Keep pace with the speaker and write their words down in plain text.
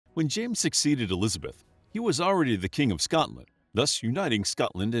When James succeeded Elizabeth, he was already the King of Scotland, thus uniting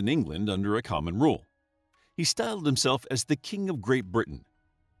Scotland and England under a common rule. He styled himself as the King of Great Britain.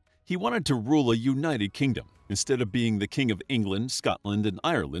 He wanted to rule a united kingdom instead of being the King of England, Scotland, and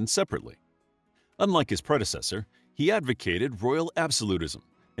Ireland separately. Unlike his predecessor, he advocated royal absolutism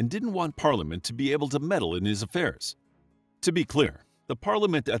and didn't want Parliament to be able to meddle in his affairs. To be clear, the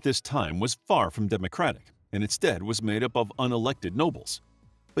Parliament at this time was far from democratic and instead was made up of unelected nobles.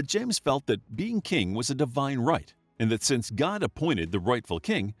 But James felt that being king was a divine right, and that since God appointed the rightful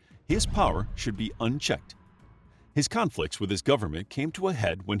king, his power should be unchecked. His conflicts with his government came to a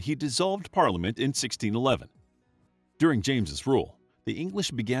head when he dissolved Parliament in 1611. During James's rule, the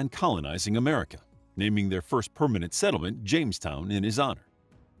English began colonizing America, naming their first permanent settlement Jamestown in his honor.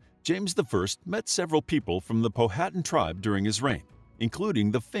 James I met several people from the Powhatan tribe during his reign,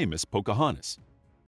 including the famous Pocahontas.